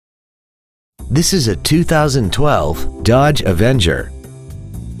This is a 2012 Dodge Avenger.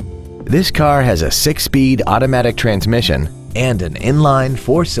 This car has a 6-speed automatic transmission and an inline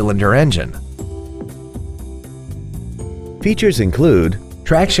 4-cylinder engine. Features include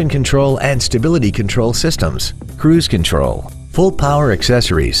traction control and stability control systems, cruise control, full power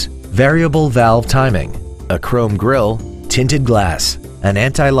accessories, variable valve timing, a chrome grille, tinted glass, an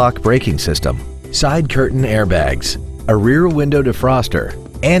anti-lock braking system, side curtain airbags, a rear window defroster,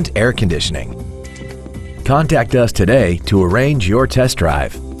 and air conditioning. Contact us today to arrange your test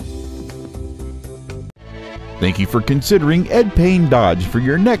drive. Thank you for considering EdPayneDodge for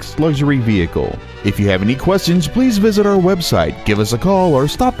your next luxury vehicle. If you have any questions, please visit our website, give us a call, or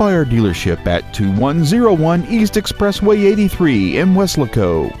stop by our dealership at 2101 East Expressway 83 in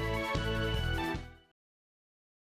Weslaco.